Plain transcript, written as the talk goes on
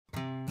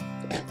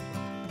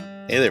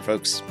Hey there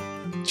folks,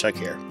 Chuck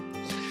here,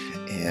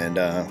 and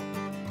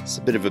it's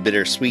a bit of a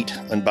bittersweet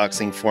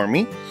unboxing for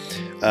me.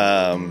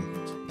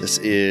 This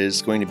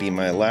is going to be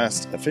my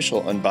last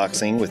official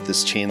unboxing with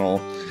this channel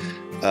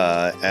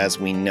as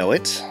we know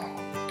it,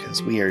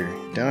 because we are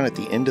down at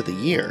the end of the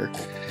year,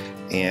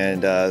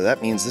 and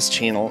that means this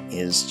channel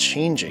is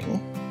changing.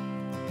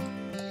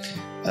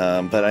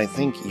 But I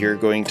think you're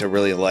going to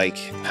really like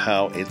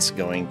how it's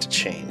going to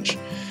change.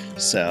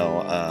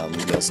 So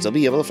you'll still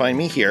be able to find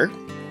me here.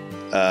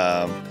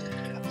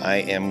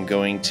 I am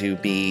going to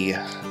be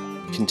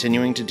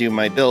continuing to do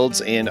my builds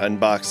and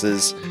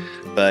unboxes,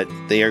 but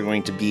they are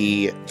going to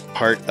be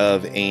part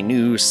of a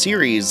new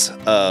series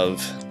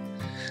of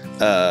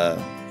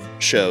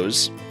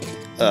shows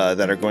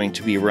that are going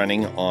to be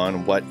running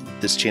on what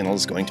this channel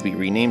is going to be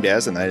renamed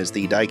as, and that is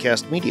the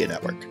Diecast Media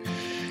Network.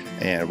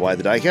 And why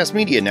the Diecast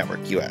Media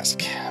Network, you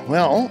ask?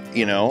 Well,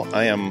 you know,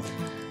 I am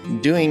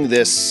doing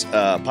this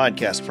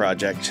podcast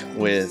project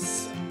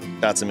with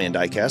That's a Man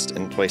Diecast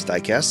and Twice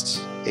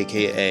Diecast,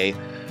 aka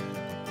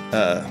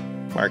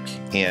Mark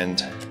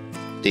and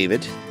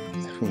David,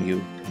 whom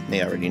you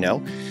may already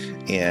know.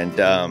 And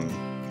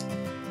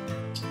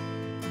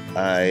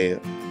I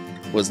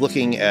was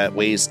looking at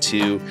ways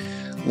to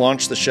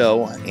launch the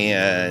show,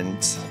 and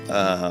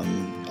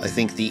I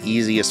think the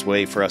easiest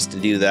way for us to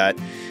do that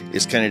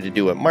is kind of to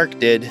do what Mark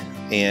did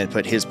and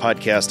put his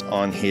podcast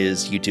on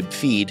his YouTube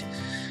feed,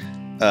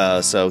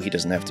 so he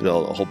doesn't have to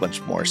build a whole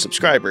bunch more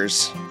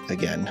subscribers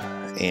again.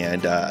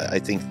 And I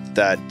think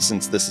that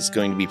since this is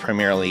going to be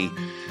primarily,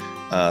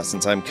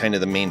 since I'm kind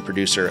of the main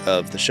producer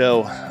of the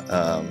show,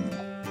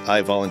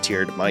 I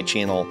volunteered my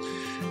channel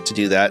to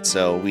do that,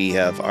 so we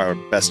have our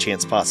best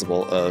chance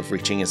possible of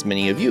reaching as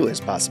many of you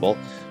as possible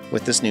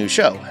with this new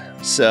show.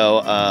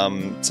 So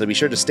so be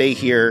sure to stay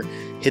here,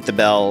 hit the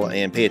bell,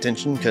 and pay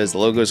attention, because the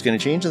logo is going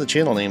to change and the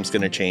channel name is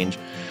going to change.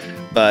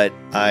 But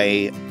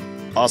I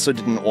also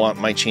didn't want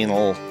my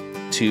channel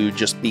to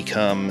just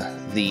become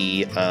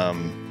the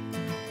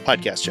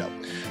podcast show,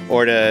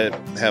 or to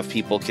have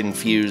people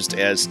confused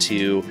as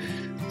to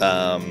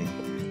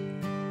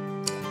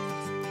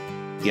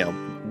you know,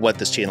 what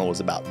this channel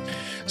was about.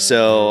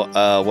 So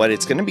what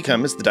it's going to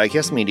become is the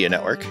Diecast Media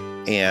Network,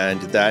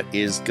 and that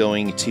is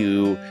going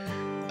to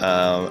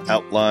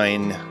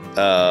outline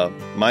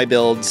my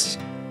builds,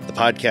 the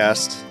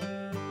podcast,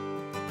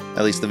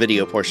 at least the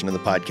video portion of the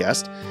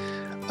podcast,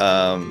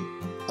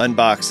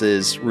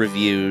 unboxes,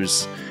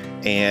 reviews,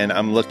 and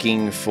I'm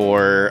looking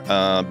for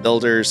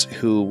builders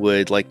who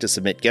would like to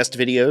submit guest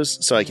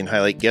videos, so I can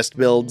highlight guest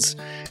builds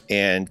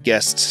and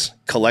guest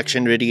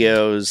collection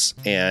videos,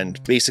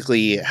 and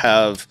basically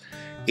have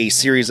a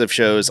series of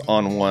shows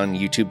on one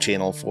YouTube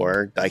channel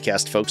for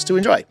diecast folks to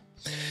enjoy.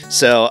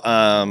 So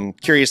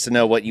curious to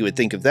know what you would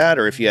think of that,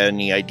 or if you had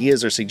any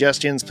ideas or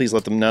suggestions, please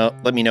let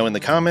me know in the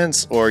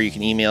comments, or you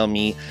can email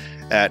me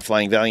at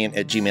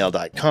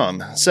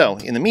flyingvaliant@gmail.com. So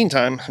in the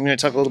meantime, I'm going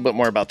to talk a little bit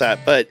more about that,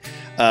 but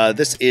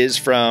this is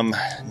from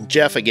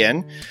Jeff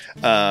again.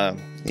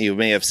 You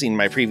may have seen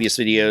my previous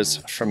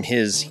videos from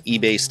his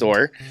eBay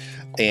store,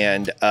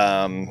 and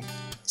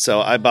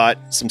so I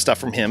bought some stuff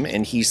from him,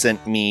 and he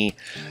sent me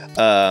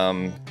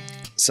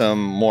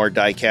some more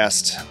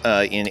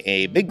diecast in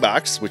a big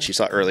box, which you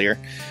saw earlier.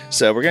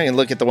 So we're going to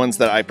look at the ones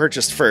that I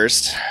purchased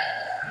first,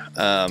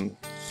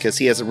 because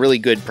he has really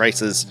good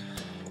prices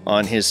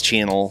on his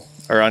channel,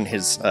 or on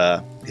his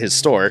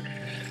store,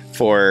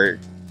 for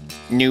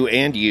new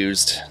and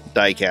used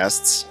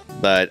diecasts.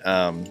 But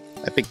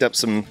I picked up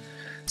some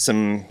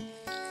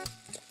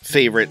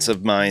favorites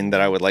of mine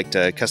that I would like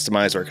to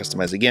customize or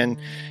customize again.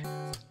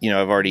 You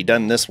know, I've already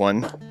done this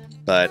one,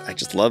 but I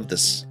just love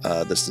this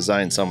this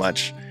design so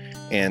much.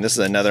 And this is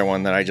another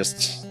one that I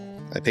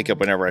pick up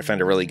whenever I find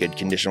a really good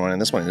condition one,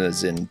 and this one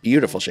is in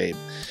beautiful shape.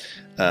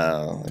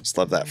 I just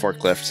love that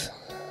forklift.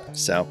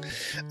 So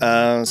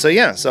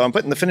yeah, so I'm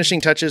putting the finishing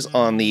touches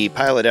on the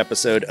pilot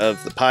episode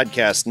of the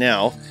podcast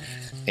now,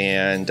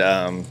 and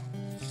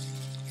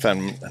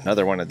found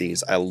another one of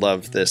these. I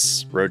love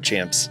this Road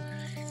Champs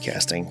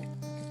casting.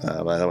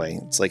 By the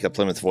way, it's like a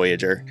Plymouth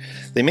Voyager.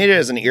 They made it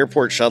as an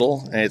airport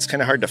shuttle, and it's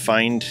kind of hard to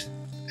find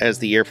as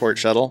the airport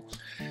shuttle,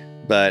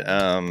 but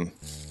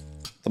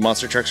the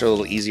monster trucks are a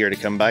little easier to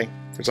come by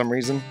for some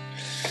reason.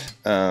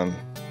 So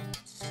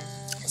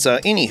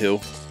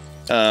anywho,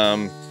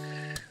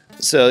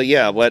 so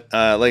yeah, like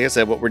I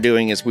said, what we're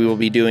doing is we will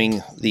be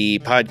doing the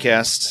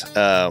podcast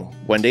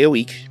one day a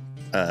week.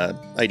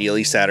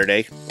 Ideally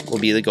Saturday will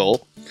be the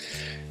goal,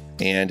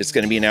 and it's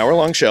going to be an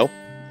hour-long show.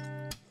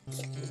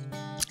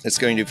 It's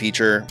going to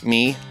feature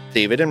me,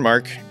 David, and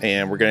Mark,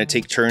 and we're going to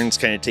take turns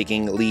kind of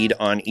taking lead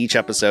on each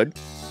episode.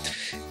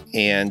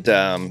 And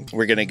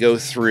we're going to go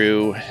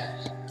through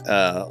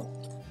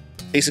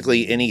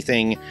basically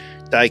anything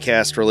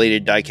diecast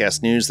related,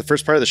 diecast news. The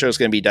first part of the show is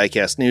going to be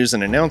diecast news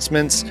and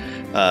announcements,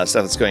 stuff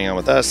that's going on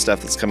with us,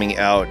 stuff that's coming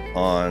out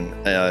on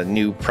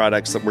new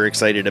products that we're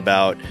excited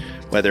about,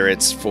 whether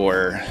it's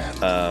for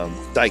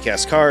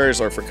diecast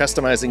cars or for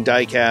customizing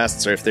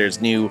diecasts, or if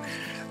there's new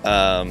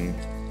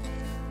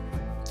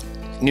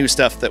new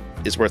stuff that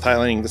is worth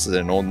highlighting. This is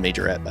an old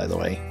majorette, by the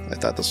way. I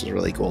thought this was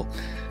really cool.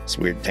 This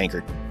weird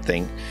tanker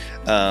thing.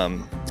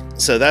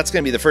 So that's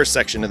going to be the first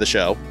section of the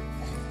show.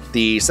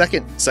 The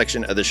second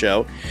section of the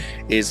show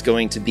is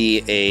going to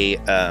be a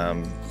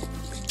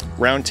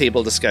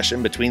roundtable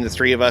discussion between the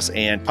three of us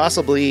and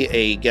possibly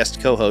a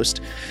guest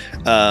co-host,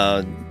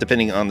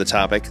 depending on the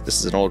topic. This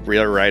is an old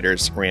Real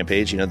Riders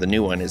Rampage. You know, the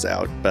new one is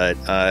out, but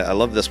I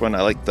love this one.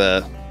 I like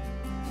the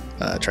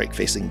trike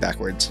facing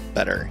backwards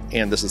better,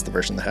 and this is the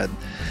version that had,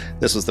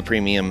 this was the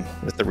premium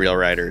with the Real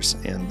Riders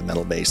and the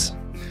metal base.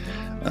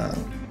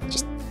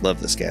 Just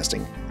love this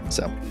casting.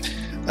 So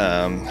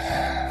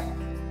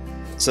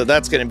so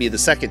that's going to be the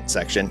second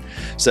section.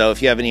 So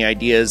if you have any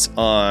ideas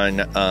on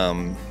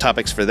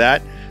topics for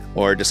that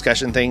or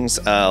discussion things,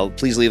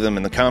 please leave them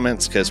in the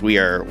comments, because we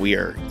are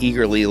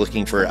eagerly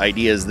looking for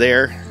ideas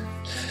there.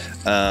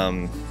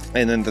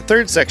 And then the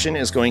third section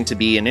is going to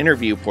be an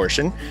interview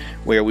portion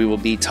where we will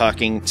be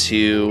talking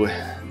to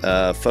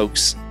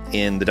folks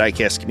in the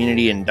diecast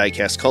community and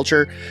diecast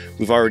culture.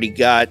 We've already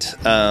got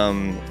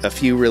a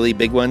few really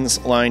big ones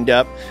lined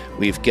up.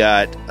 We've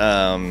got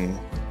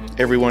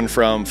everyone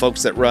from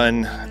folks that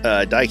run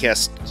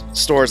diecast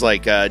stores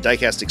like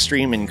Diecast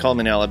Extreme in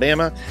Cullman,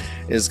 Alabama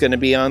is going to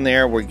be on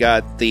there. We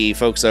got the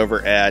folks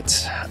over at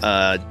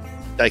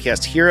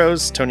Diecast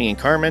Heroes, Tony and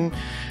Carmen.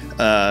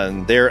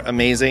 They're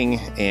amazing,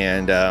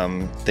 and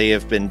they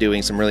have been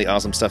doing some really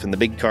awesome stuff in the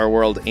big car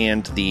world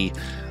and the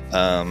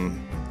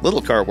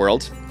little car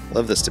world.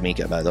 Love this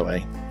Tamika, by the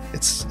way.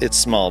 It's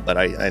small, but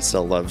I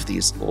still love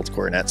these old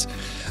coronets.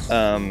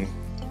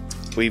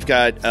 We've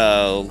got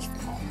a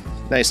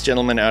nice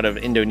gentleman out of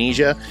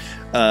Indonesia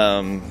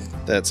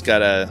that's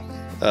got a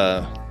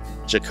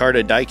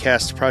Jakarta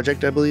Diecast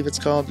project, I believe it's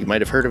called. You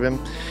might have heard of him.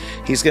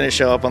 He's going to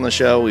show up on the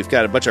show. We've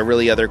got a bunch of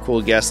really other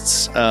cool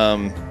guests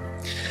that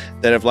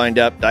have lined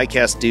up.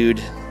 Diecast Dude,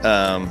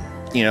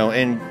 you know,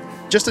 and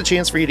just a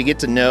chance for you to get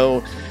to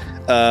know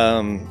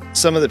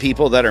some of the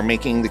people that are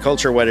making the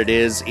culture what it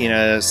is in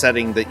a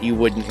setting that you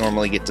wouldn't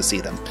normally get to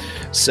see them.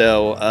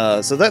 So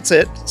so that's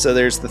it. So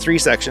there's the three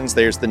sections.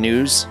 There's the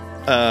news.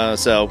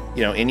 So,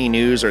 you know, any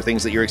news or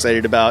things that you're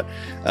excited about,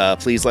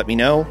 please let me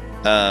know.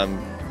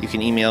 You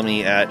can email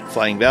me at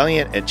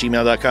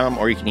flyingvaliant@gmail.com,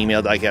 or you can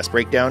email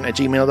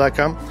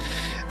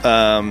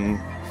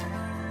diecastbreakdown@gmail.com.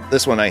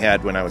 This one I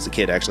had when I was a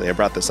kid, actually. I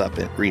brought this up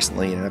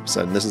recently in an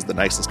episode, and this is the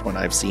nicest one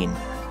I've seen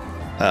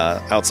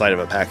outside of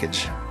a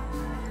package.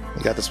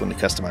 I got this one to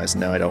customize,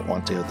 and now I don't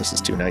want to. This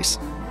is too nice.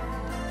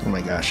 Oh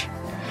my gosh.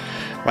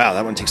 Wow,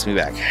 that one takes me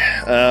back.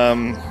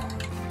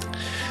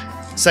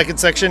 Second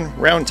section,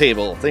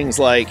 roundtable. Things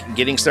like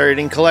getting started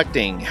in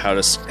collecting, how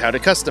to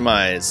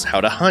customize, how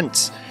to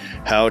hunt,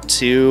 how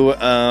to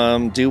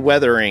do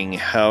weathering,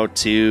 how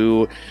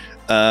to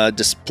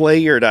display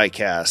your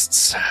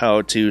diecasts,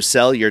 how to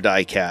sell your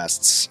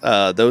diecasts,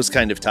 those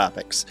kind of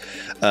topics.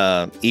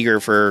 Eager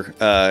for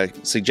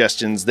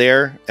suggestions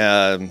there.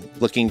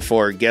 Looking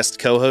for guest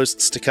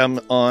co-hosts to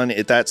come on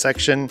at that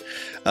section.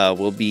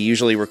 We'll be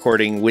usually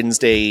recording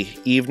Wednesday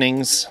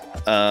evenings.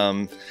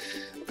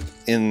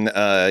 In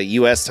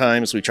U.S.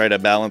 times, we try to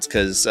balance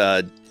because,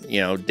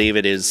 you know,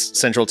 David is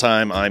Central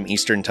Time, I'm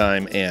Eastern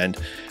Time, and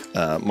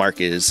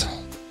Mark is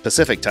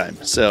Pacific Time.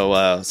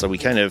 So we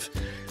kind of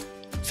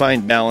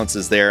find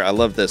balances there. I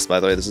love this, by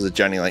the way. This is a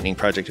Johnny Lightning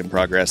project in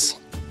progress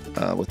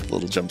with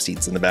little jump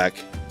seats in the back.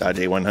 Dodge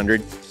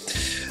A100.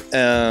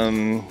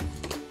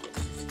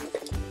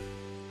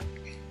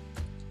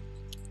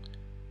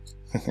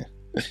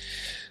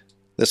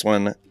 This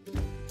one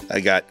I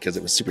got because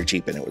it was super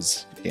cheap and it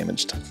was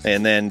damaged.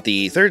 And then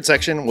the third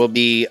section will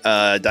be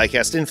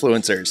diecast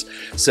influencers.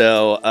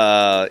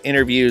 So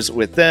interviews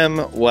with them,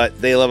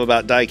 what they love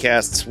about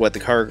diecasts, what the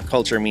car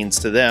culture means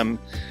to them,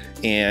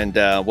 and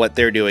what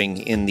they're doing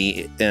in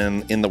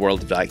the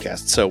world of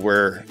diecast. So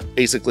we're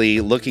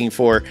basically looking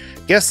for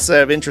guests that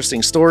have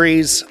interesting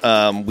stories.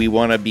 We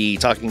want to be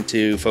talking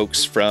to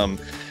folks from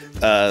we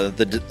want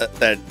to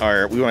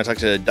talk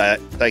to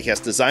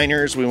diecast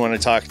designers. We want to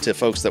talk to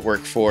folks that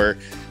work for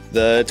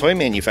the toy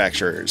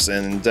manufacturers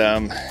and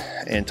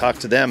talk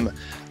to them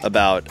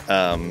about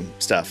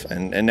stuff.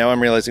 And now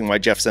I'm realizing why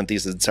Jeff sent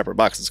these in separate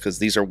boxes, because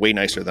these are way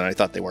nicer than I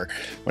thought they were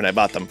when I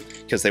bought them,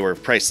 because they were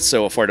priced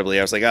so affordably.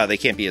 I was like, oh, they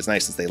can't be as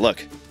nice as they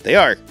look. They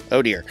are.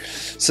 Oh dear.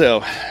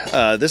 So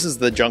this is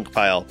the junk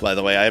pile, by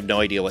the way. I have no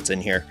idea what's in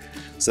here,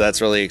 so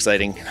that's really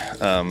exciting.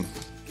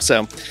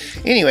 So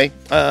anyway,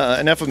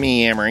 enough of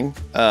me yammering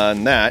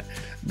on that.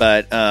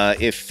 But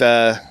if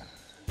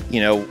you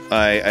know,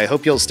 I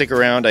hope you'll stick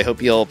around. I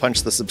hope you'll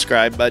punch the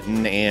subscribe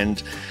button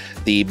and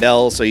the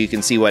bell so you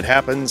can see what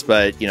happens.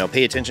 But, you know,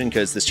 pay attention,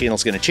 because this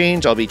channel's going to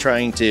change. I'll be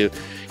trying to,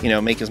 you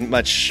know, make as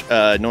much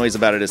noise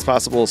about it as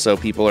possible so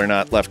people are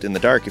not left in the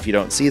dark if you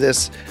don't see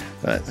this.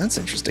 But that's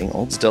interesting.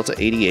 Olds Delta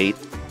 88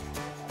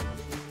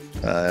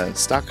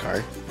 stock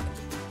car.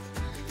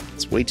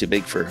 It's way too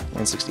big for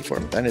 164.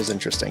 That is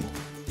interesting.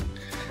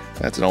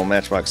 That's an old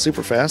Matchbox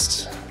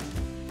Superfast.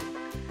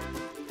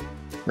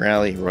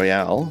 Rally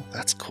Royale.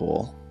 That's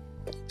cool.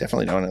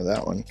 Definitely don't know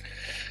that one.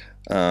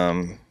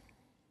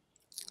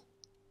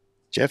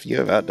 Jeff, you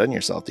have outdone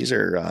yourself. These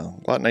are a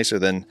lot nicer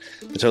than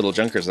the total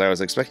junkers that I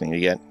was expecting to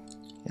get.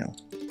 You know,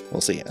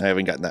 we'll see. I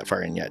haven't gotten that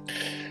far in yet.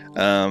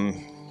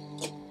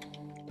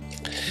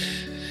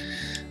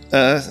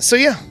 So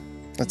yeah,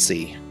 let's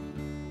see.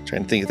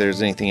 Trying to think if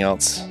there's anything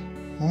else.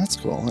 Well, that's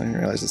cool. I didn't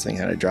realize this thing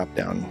had a drop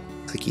down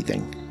clicky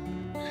thing.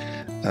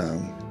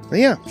 But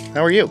yeah,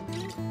 how are you?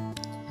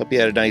 Hope you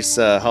had a nice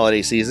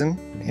holiday season,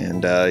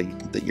 and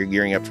that you're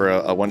gearing up for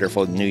a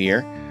wonderful new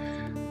year.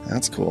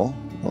 That's cool.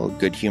 A little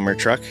good humor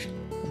truck.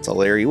 That's a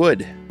Larry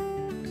Wood.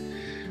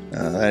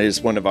 That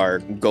is one of our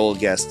goal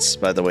guests,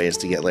 by the way, is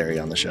to get Larry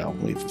on the show.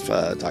 We've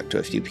talked to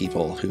a few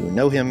people who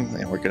know him,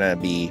 and we're going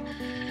to be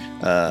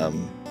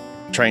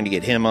trying to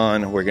get him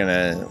on. We're going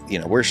to, you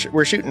know, we're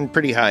shooting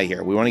pretty high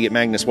here. We want to get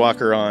Magnus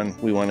Walker on.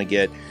 We want to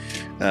get,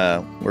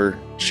 we're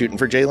shooting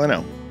for Jay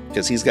Leno,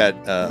 because he's got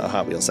a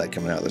Hot Wheels set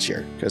coming out this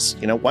year. Because,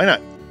 you know, why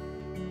not?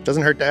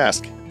 Doesn't hurt to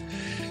ask.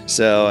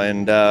 So,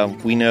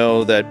 and we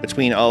know that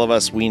between all of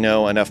us, we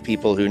know enough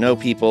people who know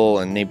people,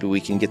 and maybe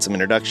we can get some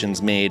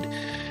introductions made.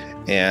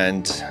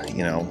 And,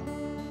 you know,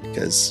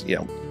 because, you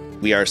know,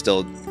 we are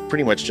still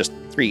pretty much just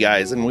 3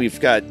 guys, and we've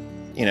got,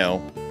 you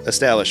know,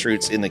 established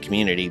roots in the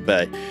community,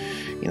 but,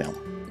 you know,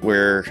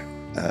 we're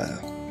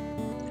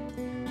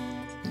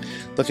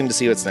looking to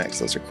see what's next.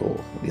 Those are cool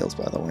wheels,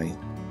 by the way.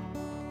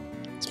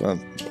 It's one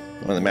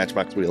of the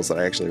Matchbox wheels that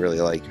I actually really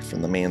like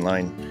from the main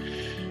line.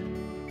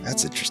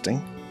 That's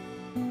interesting.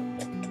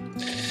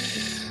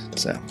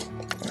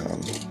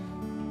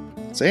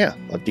 So yeah,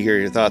 love to hear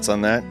your thoughts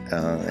on that.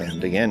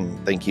 And again,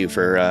 thank you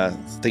for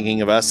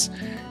thinking of us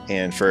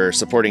and for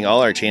supporting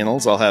all our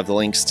channels. I'll have the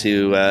links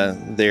to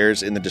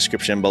theirs in the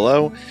description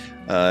below,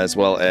 as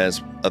well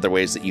as other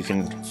ways that you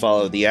can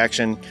follow the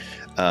action.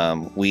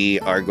 We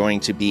are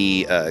going to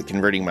be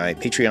converting my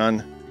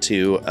Patreon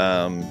to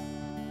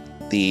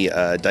the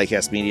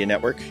Diecast Media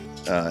Network,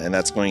 and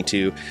that's going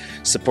to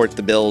support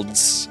the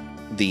builds,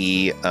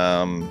 the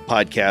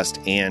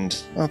podcast,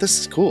 and oh, this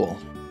is cool.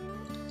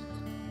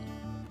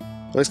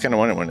 I always kind of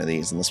wanted one of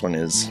these, and this one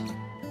is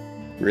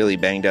really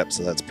banged up,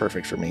 so that's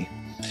perfect for me.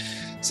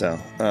 So,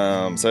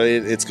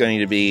 it's going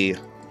to be,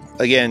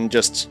 again,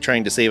 just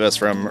trying to save us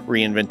from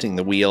reinventing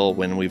the wheel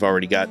when we've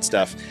already got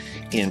stuff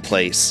in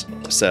place.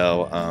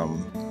 So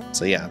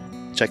yeah,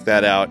 check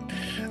that out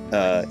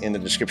in the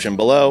description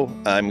below.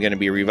 I'm going to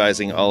be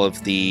revising all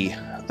of the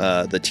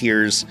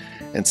tiers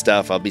and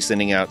stuff. I'll be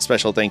sending out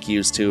special thank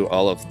yous to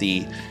all of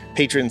the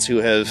patrons who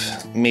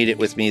have made it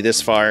with me this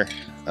far.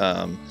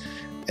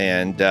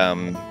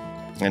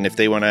 And if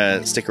they want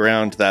to stick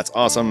around, that's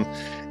awesome.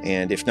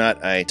 And if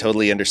not, I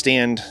totally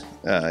understand,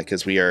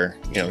 because we are,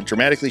 you know,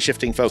 dramatically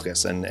shifting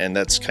focus, and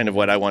that's kind of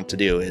what I want to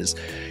do. Is,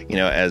 you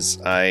know, as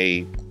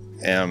I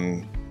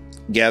am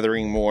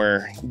gathering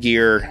more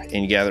gear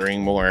and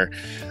gathering more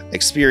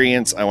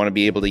experience, I want to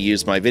be able to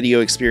use my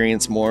video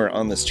experience more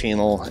on this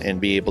channel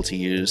and be able to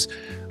use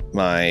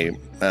my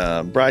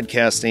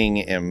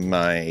broadcasting and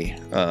my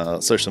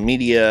social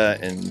media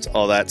and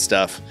all that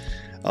stuff,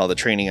 all the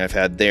training I've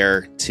had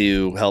there,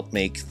 to help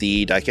make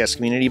the diecast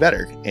community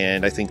better.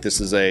 And I think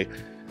this is a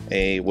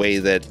way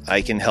that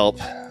I can help,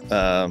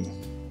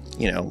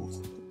 you know,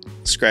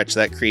 scratch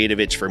that creative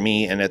itch for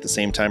me, and at the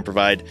same time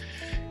provide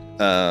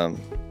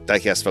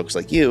diecast folks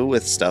like you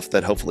with stuff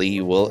that hopefully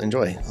you will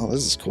enjoy. Oh,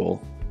 this is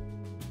cool.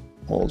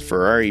 Old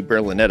Ferrari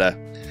Berlinetta.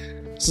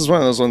 This is one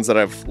of those ones that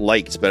I've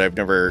liked, but I've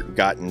never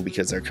gotten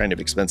because they're kind of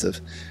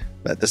expensive.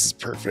 But this is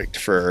perfect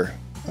for,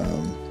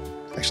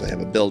 actually I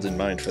have a build in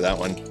mind for that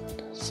one.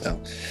 So,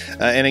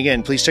 and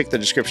again, please check the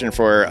description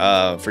for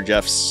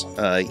Jeff's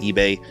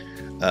eBay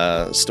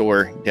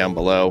store down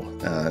below,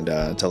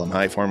 and tell him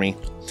hi for me,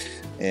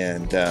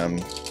 and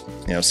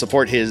you know,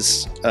 support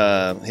his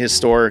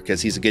store,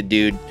 because he's a good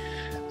dude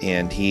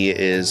and he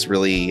is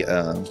really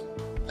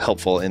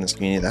helpful in this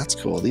community. That's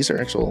cool. These are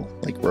actual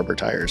like rubber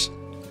tires.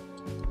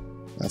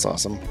 That's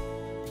awesome.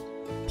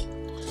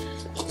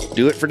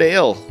 Do it for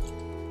Dale.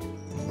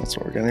 That's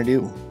what we're gonna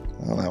do.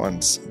 Well, that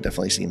one's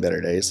definitely seen better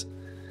days.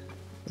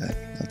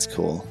 That's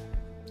cool.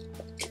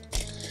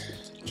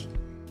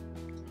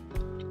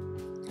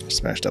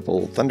 Smashed up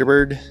old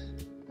Thunderbird.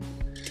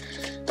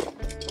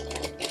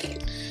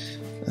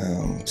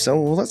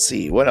 So let's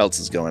see what else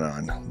is going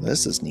on.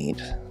 This is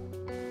neat.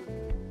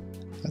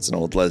 That's an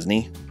old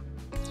Lesney.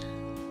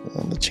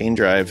 The chain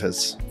drive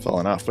has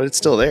fallen off, but it's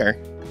still there.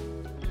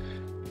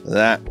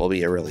 That will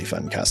be a really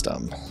fun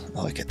custom.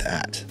 Oh, look at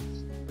that.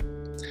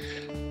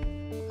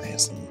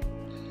 There's some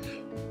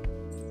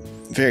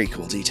very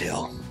cool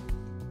detail.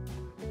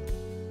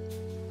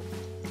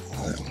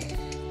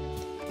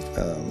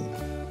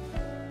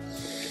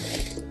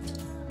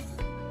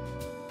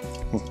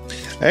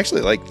 I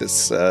actually like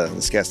this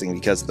this casting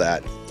because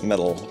that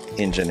metal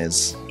engine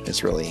is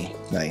really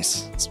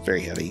nice. It's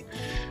very heavy.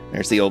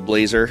 There's the old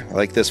Blazer. I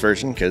like this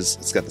version because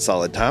it's got the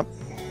solid top.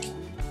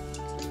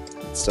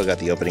 It's still got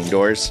the opening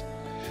doors.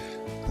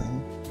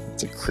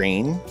 It's a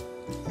crane.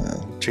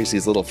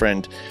 Tracy's little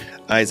friend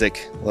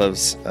Isaac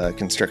loves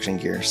construction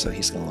gear, so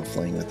he's gonna love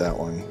playing with that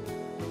one.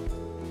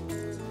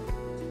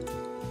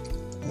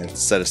 And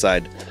set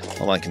aside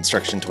all my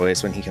construction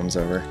toys when he comes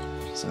over.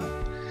 So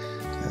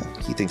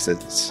he thinks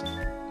it's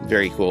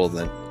very cool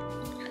that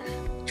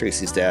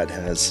Tracey's dad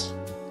has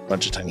a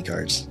bunch of tiny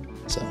cars.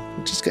 So,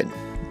 which is good.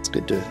 It's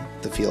good to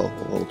feel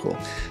a little cool.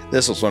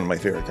 This was one of my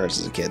favorite cars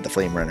as a kid, the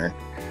Flame Runner.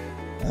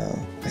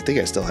 I think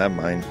I still have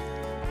mine.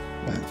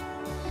 But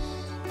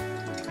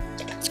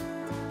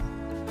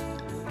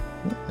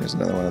there's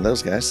another one of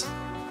those guys.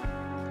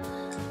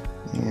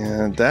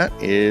 And that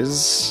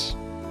is...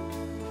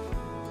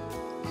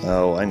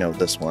 Oh, I know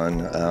this one.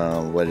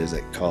 What is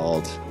it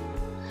called?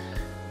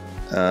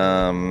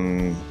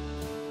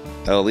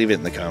 I'll leave it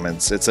in the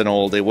comments.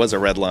 It was a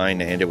red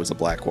line and it was a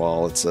black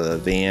wall. It's a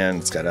van.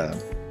 It's got a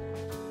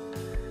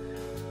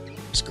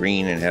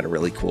screen and it had a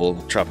really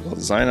cool tropical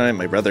design on it.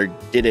 My brother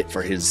did it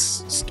for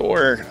his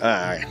store.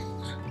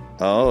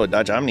 Oh,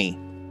 Dodge Omni.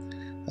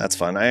 That's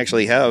fun. I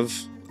actually have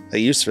a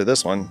use for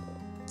this one.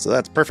 So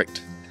that's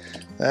perfect.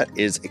 That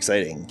is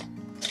exciting.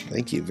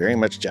 Thank you very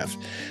much, Jeff.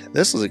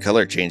 This was a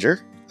color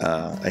changer.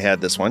 I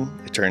had this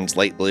one. It turns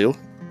light blue.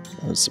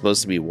 It was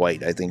supposed to be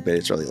white, I think, but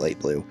it's really light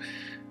blue.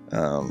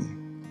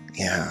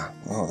 Yeah.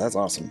 Oh, that's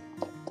awesome.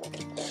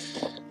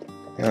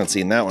 I haven't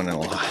seen that one in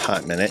a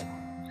hot minute.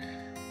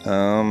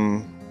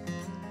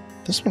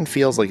 This one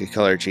feels like a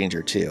color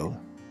changer too.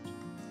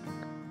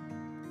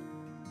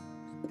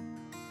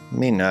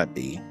 May not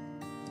be.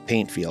 The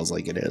paint feels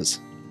like it is.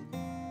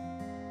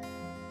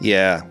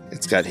 Yeah,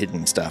 it's got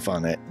hidden stuff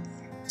on it.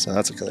 So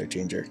that's a color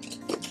changer.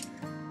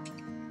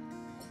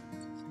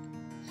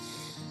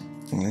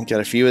 And got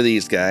a few of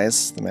these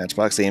guys, the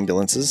Matchbox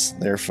ambulances.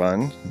 They're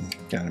fun.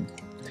 Got a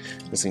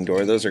missing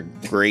door. Those are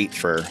great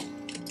for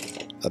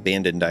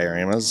abandoned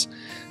dioramas.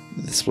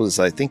 This was,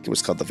 I think it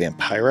was called the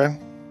Vampira.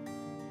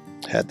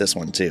 Had this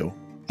one too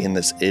in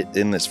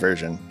this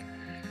version.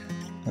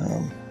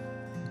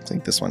 I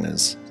think this one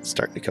is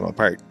starting to come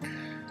apart.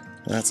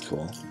 That's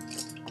cool.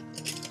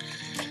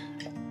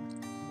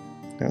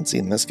 I haven't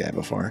seen this guy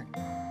before,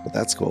 but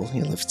that's cool.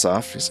 He lifts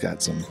off. He's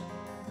got some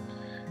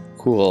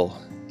cool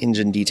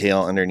engine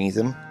detail underneath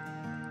him.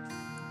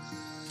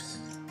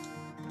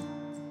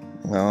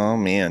 Oh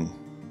man,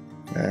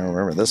 I don't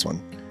remember this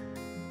one.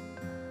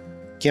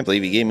 Can't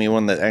believe he gave me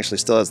one that actually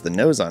still has the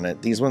nose on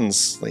it. These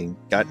ones, like,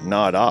 got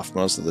gnawed off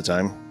most of the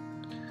time.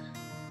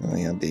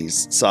 We have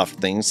these soft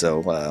things,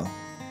 so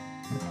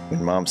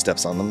when Mom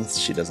steps on them,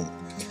 she doesn't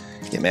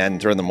get mad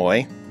and throw them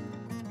away.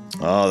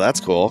 Oh, that's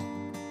cool.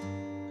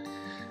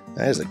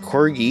 That is a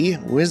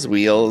Corgi Whiz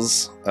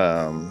Wheels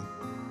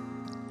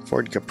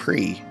Ford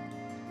Capri.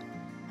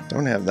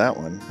 Don't have that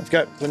one. I've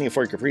got plenty of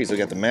Ford Capris. I've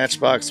got the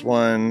Matchbox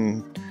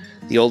one,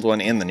 the old one,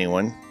 and the new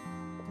one.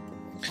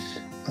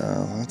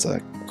 That's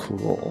a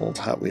cool old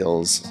Hot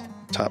Wheels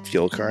Top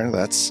Fuel car.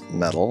 That's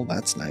metal.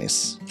 That's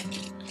nice.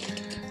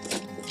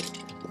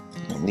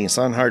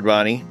 Nissan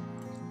Hardbody.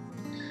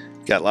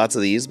 Got lots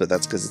of these, but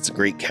that's because it's a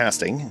great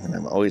casting, and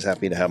I'm always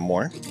happy to have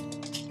more.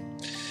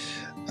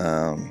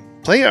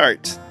 Play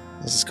art.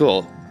 This is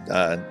cool.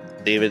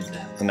 David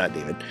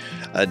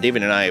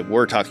and I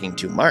were talking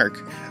to Mark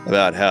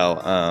about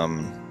how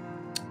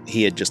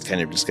he had just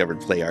kind of discovered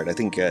play art. I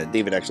think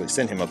David actually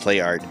sent him a play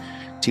art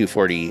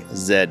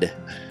 240Z,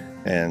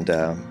 and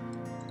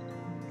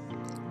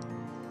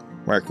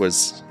Mark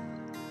was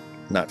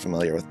not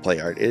familiar with play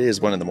art. It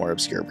is one of the more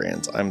obscure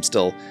brands. I'm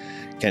still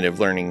kind of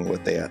learning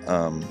what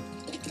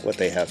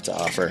they have to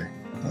offer.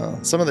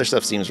 Some of their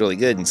stuff seems really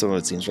good, and some of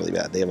it seems really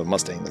bad. They have a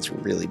Mustang that's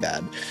really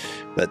bad,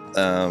 but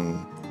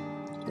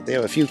they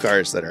have a few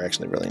cars that are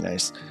actually really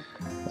nice.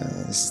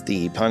 This is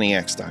the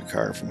Pontiac stock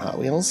car from Hot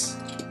Wheels.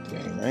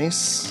 Very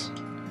nice.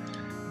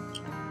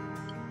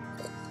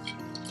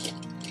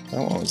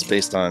 That one was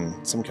based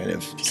on some kind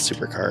of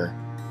supercar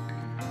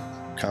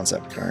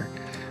concept car.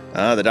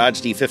 The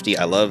Dodge D50.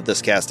 I love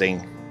this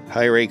casting.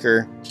 High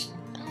raker.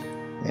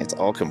 And it's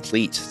all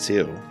complete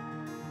too.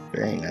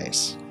 Very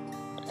nice.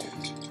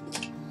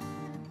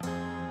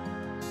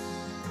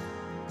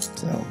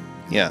 So,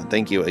 yeah,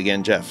 thank you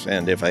again, Jeff.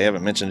 And if I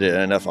haven't mentioned it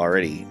enough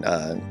already,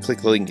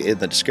 click the link in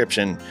the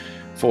description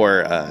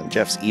for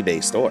Jeff's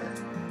eBay store.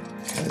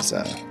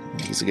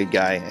 He's a good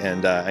guy.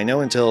 And I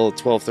know until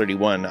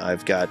 12/31,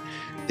 I've got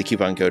the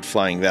coupon code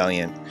Flying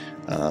Valiant.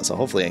 So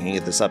hopefully I can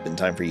get this up in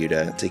time for you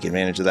to take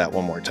advantage of that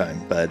one more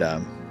time. But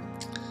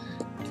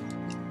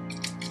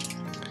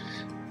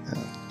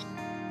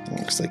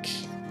looks like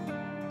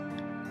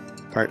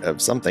part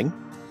of something.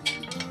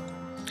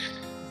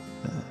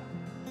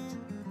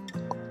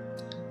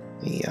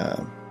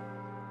 The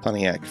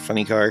Pontiac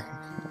funny car.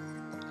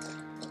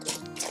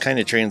 Kind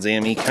of Trans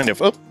Am-y, kind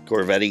of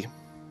Corvette-y.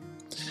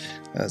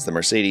 That's the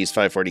Mercedes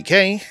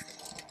 540K.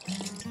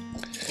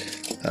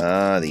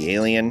 The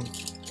Alien.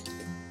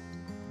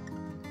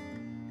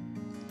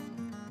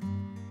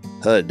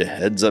 HUD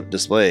heads-up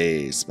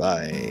display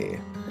Spy.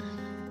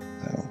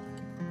 So,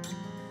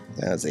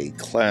 that's a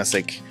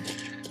classic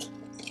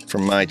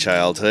from my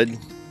childhood.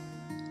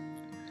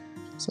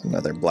 It's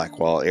another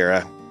Blackwall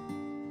era.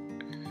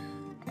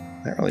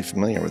 Not really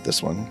familiar with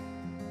this one,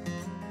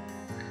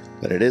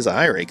 but it is a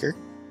high raker,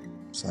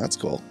 so that's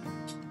cool.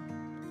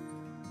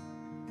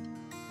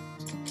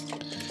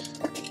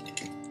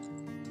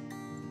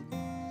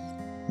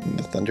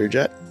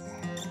 Thunderjet.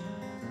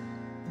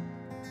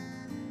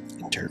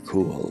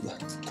 Intercooled.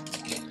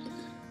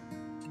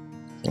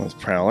 With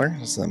Prowler.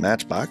 This is a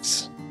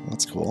Matchbox.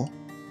 That's cool.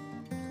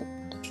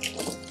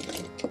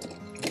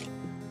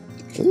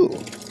 Ooh.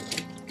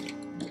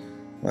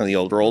 One of the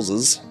old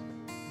Rollses.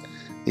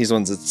 These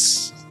ones,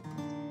 it's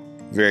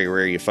very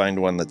rare you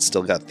find one that's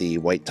still got the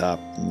white top,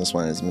 and this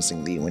one is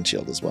missing the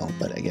windshield as well.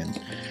 But again,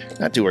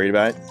 not too worried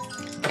about it.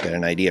 Got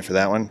an idea for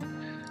that one.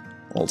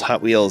 Old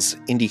Hot Wheels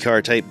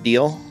IndyCar type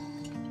deal.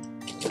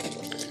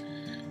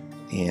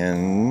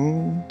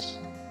 And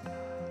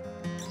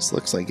this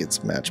looks like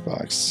it's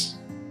Matchbox.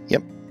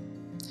 Yep.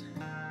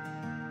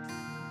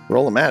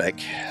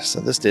 Roll-O-Matic. So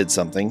this did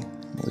something.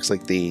 Looks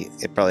like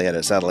it probably had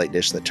a satellite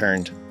dish that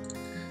turned.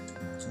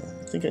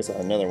 I think I saw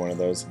another one of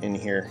those in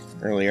here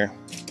earlier.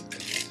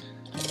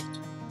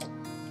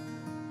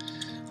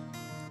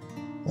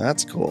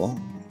 That's cool.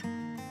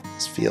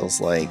 This feels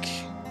like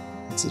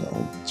it's an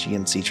old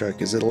GMC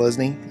truck. Is it a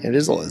Lesney? It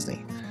is a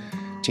Lesney.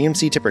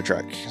 GMC tipper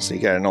truck. So you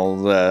got an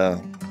old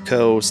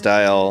Co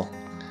style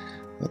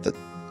with the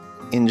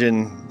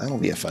engine. That'll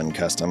be a fun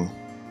custom.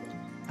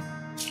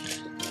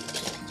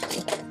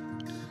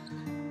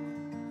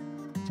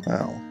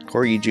 Wow,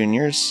 Corgi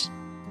Juniors.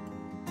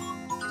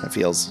 That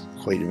feels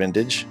quite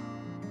vintage.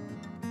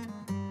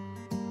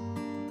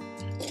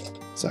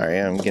 Sorry,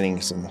 I'm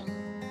getting some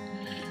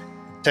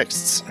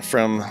texts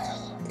from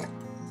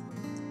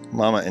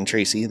Mama and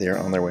Tracy. They're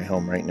on their way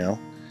home right now.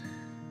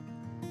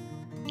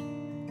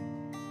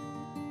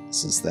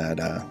 This is that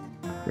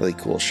really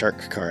cool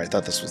shark car. I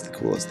thought this was the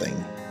coolest thing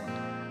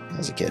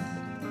as a kid.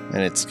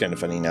 And it's kind of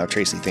funny now.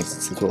 Tracy thinks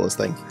it's the coolest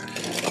thing.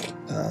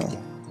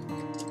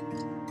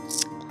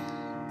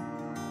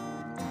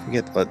 I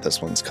forget what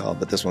this one's called,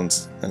 but this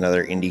one's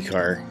another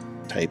IndyCar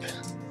type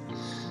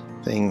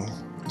thing.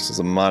 This is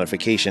a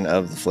modification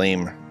of the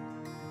Flame.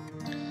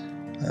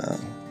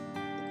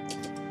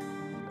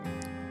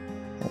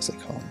 What's it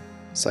called?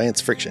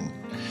 Science Friction.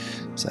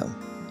 So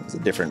it's a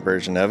different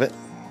version of it.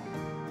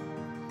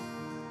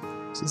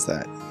 This is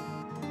that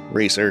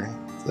racer.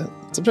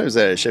 Sometimes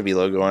that has a Chevy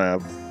logo on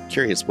it. I'm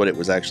curious what it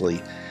was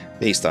actually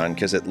based on,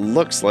 because it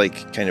looks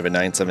like kind of a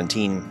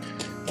 917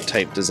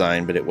 type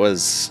design, but it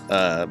was,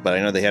 but I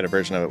know they had a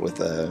version of it with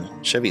a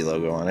Chevy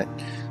logo on it.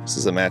 This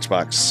is a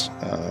Matchbox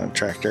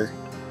tractor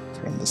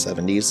from the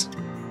 70s,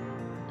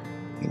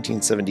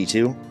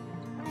 1972.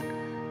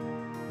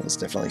 It's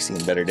definitely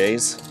seen better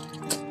days,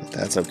 but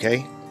that's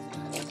okay.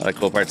 A lot of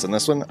cool parts on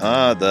this one.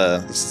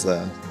 This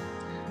is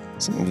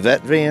some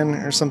vet van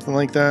or something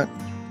like that.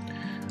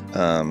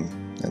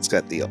 It's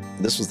got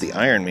this was the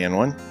Iron Man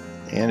one,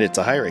 and it's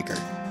a high raker.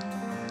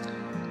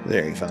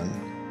 Very fun.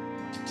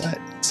 But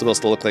it's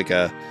supposed to look like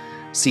a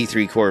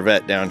C3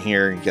 Corvette down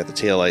here. You got the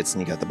taillights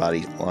and you got the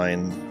body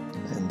line,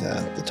 and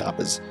the top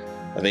is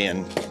a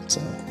van.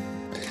 So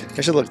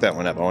I should look that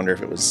one up. I wonder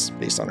if it was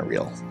based on a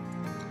real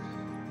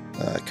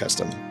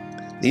custom.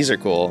 These are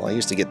cool. I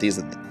used to get these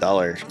at the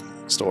dollar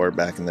store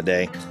back in the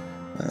day.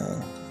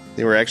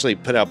 They were actually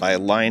put out by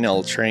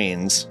Lionel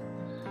Trains.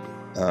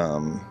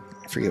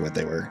 I forget what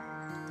they were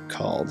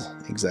called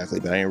exactly,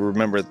 but I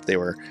remember that they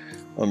were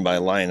owned by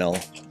Lionel,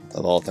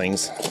 of all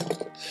things.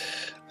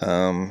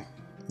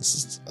 This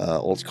is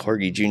old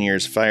Corgi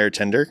Junior's Fire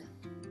Tender.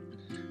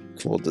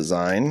 Cool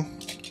design.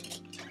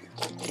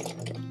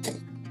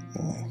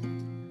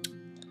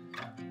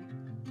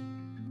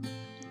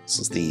 This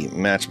is the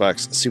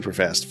Matchbox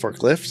Superfast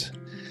Forklift.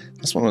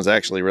 This one was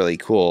actually really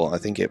cool. I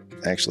think it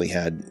actually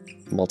had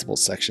multiple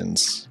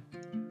sections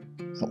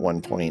at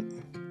one point.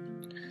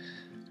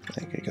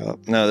 I could go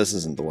up. No, this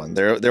isn't the one.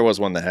 There was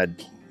one that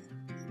had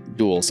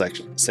dual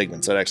segments,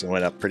 so it actually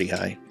went up pretty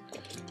high.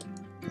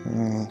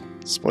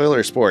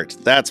 Spoiler Sport.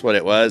 That's what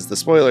it was. The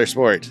Spoiler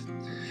Sport.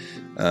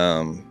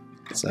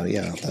 So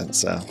yeah,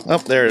 that's oh,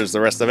 there's the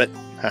rest of it.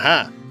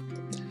 Haha.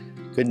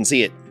 Couldn't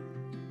see it.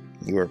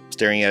 You were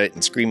staring at it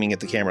and screaming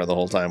at the camera the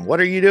whole time. What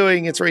are you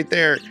doing? It's right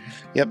there.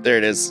 Yep, there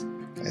it is.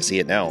 I see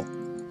it now.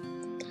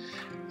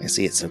 I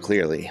see it so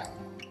clearly.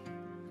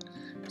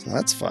 So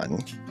that's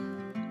fun.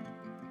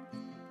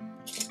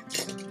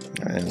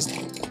 There's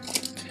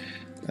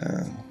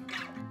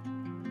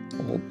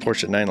old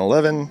Porsche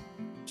 911.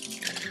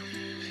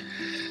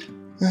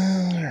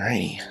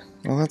 Alrighty.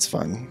 Well, that's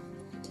fun.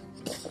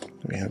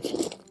 We have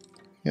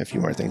a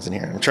few more things in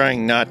here. I'm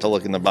trying not to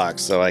look in the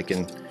box so I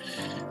can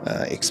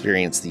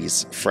experience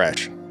these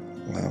fresh.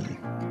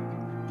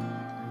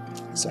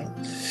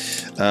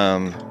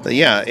 But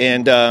yeah,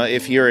 and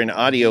if you're an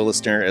audio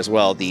listener as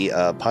well, the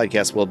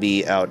podcast will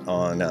be out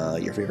on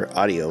your favorite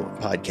audio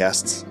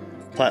podcasts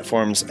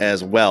platforms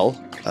as well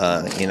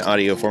in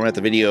audio format.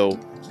 The video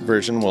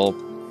version will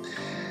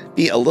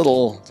be a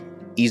little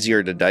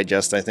easier to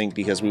digest, I think,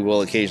 because we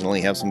will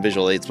occasionally have some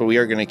visual aids, but we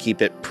are going to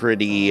keep it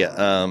pretty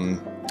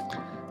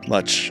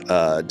much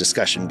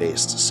discussion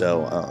based,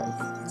 so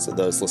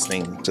those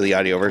listening to the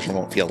audio version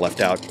won't feel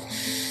left out.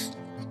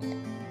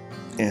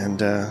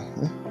 And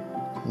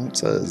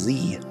it's a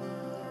Z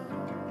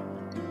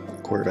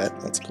Corvette.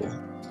 That's cool.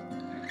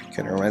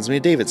 Kind of reminds me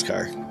of David's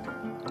car.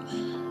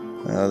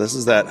 This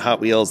is that Hot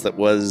Wheels that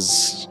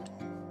was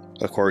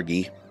a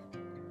Corgi.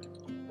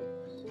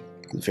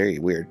 Very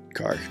weird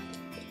car.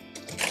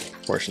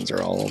 Proportions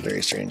are all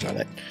very strange on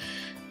it.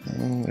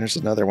 There's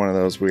another one of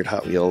those weird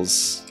Hot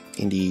Wheels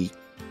Indy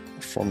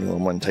Formula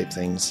 1 type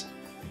things.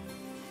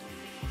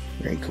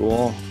 Very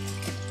cool.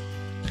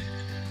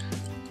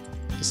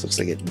 This looks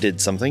like it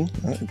did something.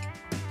 It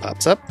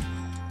pops up,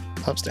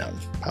 pops down,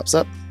 pops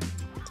up.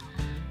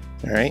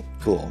 Alright,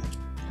 cool.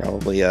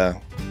 Probably a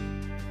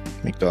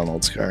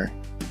McDonald's car.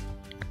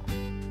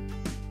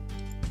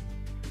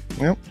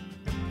 Yep.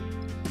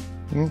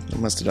 It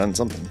must have done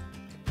something.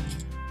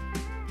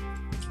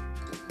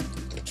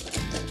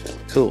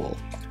 Cool.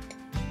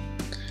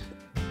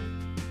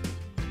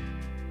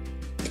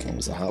 That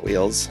was the Hot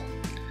Wheels.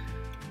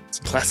 It's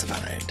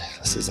classified.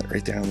 This isn't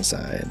right there on the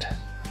side.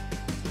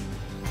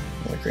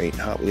 Another great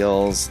Hot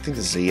Wheels. I think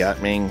this is a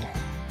Yachtming.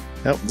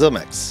 Nope,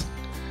 Zilmex.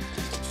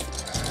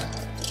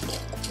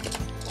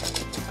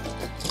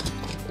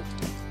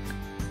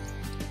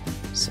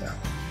 So.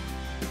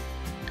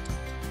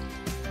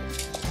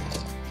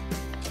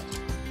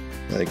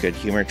 Another good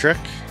humor truck.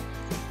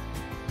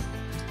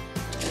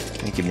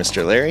 Thank you,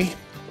 Mr. Larry.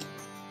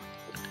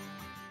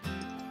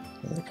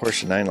 Another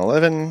Porsche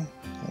 911.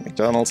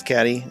 McDonald's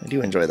caddy. I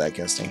do enjoy that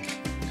custom.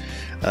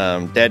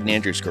 Dad and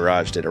Andrew's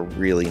Garage did a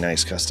really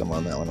nice custom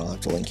on that one. I'll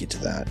have to link you to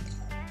that.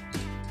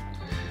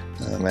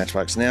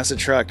 Matchbox NASA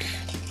truck.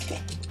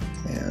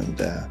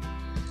 And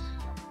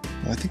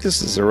I think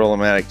this is a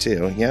Roll-O-Matic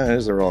too. Yeah, it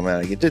is a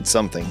Roll-O-Matic. It did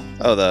something.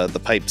 Oh, the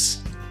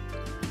pipes.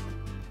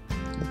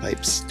 The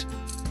pipes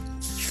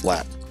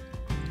flap.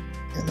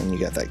 And then you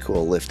got that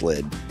cool lift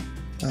lid.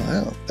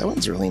 Oh, that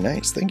one's really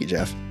nice. Thank you,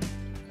 Jeff.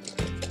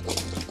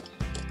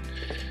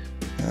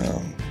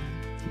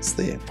 It's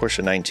the Porsche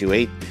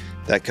 928.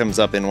 That comes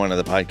up in one of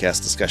the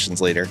podcast discussions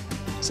later.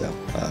 So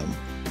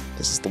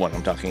this is the one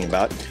I'm talking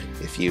about.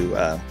 If you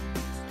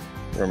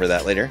remember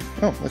that later.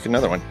 Oh, look,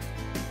 another one.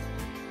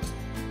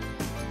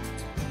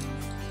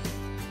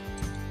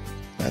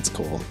 That's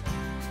cool.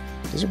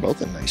 Those are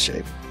both in nice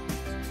shape.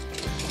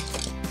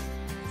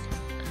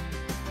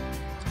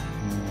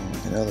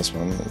 I know this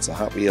one. It's a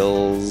Hot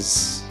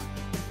Wheels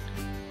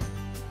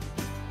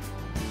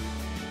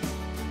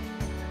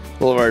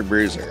Boulevard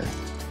Bruiser.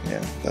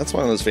 Yeah, that's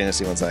one of those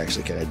fantasy ones I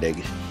actually kind of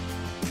dig.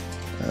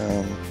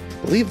 I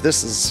believe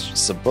this is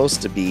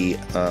supposed to be,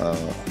 I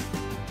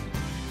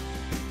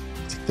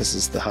think this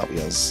is the Hot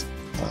Wheels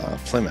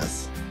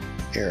Plymouth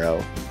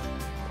Arrow.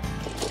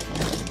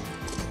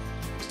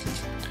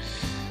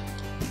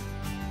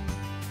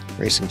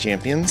 Racing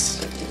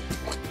Champions.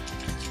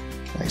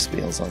 Nice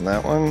wheels on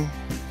that one.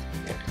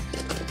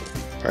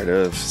 Part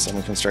of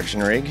some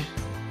construction rig.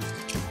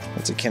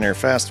 That's a Kenner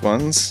Fast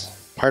Ones.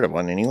 Part of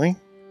one, anyway.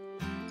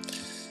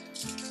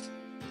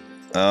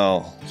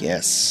 Oh,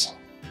 yes.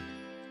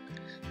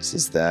 This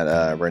is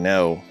that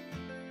Renault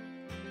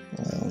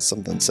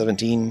something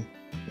 17.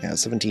 Yeah,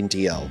 17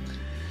 TL.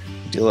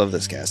 I do love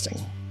this casting.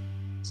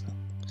 So,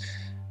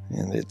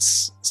 and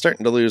it's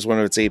starting to lose one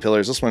of its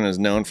A-pillars. This one is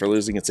known for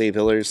losing its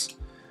A-pillars,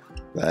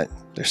 but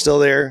they're still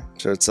there,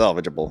 so it's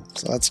salvageable.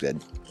 So that's good.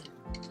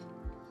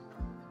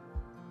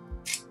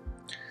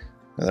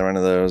 Another one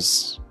of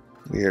those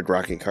weird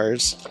rocket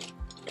cars.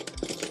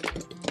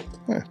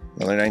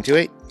 Another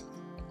 928.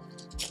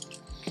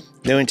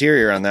 No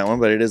interior on that one,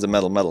 but it is a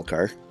metal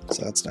car,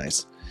 so that's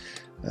nice.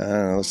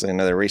 Looks like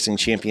another Racing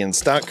Champion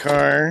stock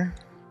car.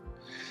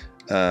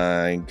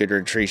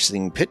 Goodrich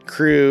Racing Pit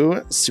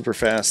Crew, super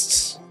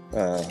fast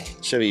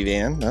Chevy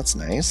van. That's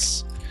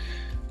nice.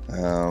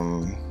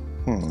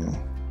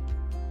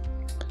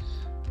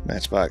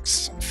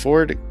 Matchbox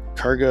Ford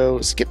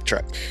Cargo Skip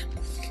Truck.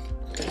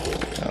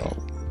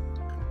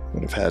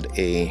 Would have had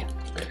a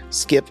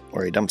skip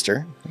or a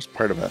dumpster. There's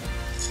part of a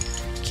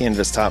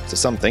canvas top to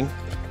something.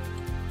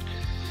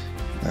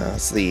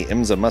 It's the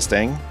IMSA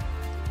Mustang.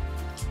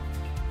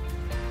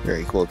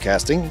 Very cool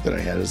casting that I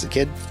had as a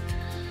kid.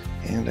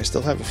 And I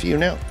still have a few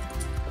now.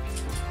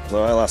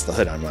 Although I lost the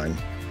hood on mine.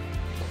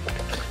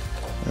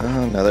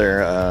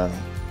 Another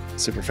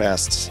super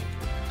fast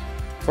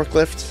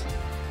forklift.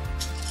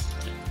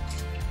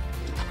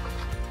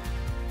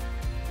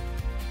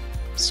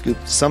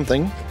 Scooped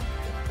something.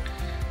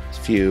 A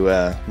few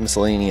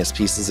miscellaneous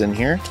pieces in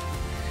here.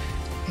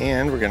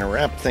 And we're going to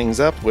wrap things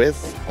up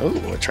with,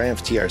 a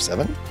Triumph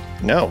TR7.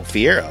 No,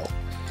 Fiero.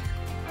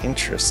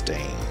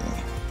 Interesting.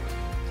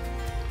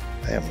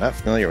 I am not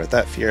familiar with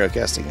that Fiero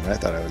casting, and I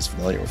thought I was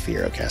familiar with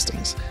Fiero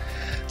castings.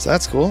 So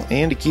that's cool.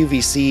 And a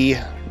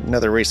QVC,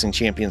 another Racing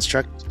Champions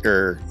truck,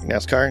 or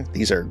NASCAR.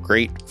 These are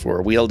great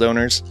for wheel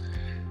donors,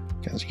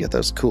 because you get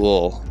those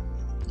cool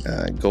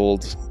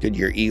gold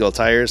Goodyear Eagle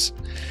tires.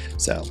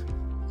 So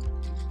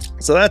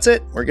that's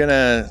it. We're going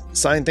to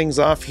sign things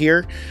off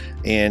here.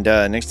 And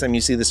next time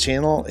you see this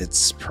channel,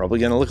 it's probably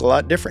going to look a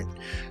lot different.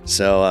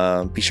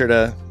 So be sure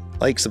to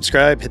like,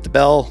 subscribe, hit the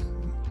bell,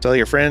 tell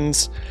your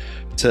friends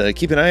to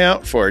keep an eye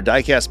out for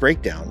Diecast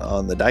Breakdown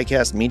on the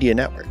Diecast Media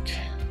Network.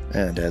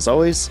 And as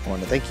always, I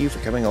want to thank you for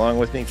coming along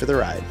with me for the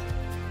ride.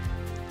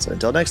 So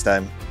until next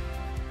time,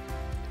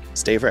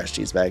 Stay fresh,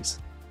 cheese bags.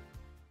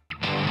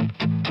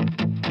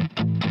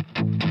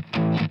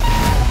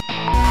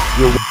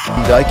 Your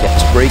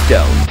Diecast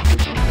Breakdown.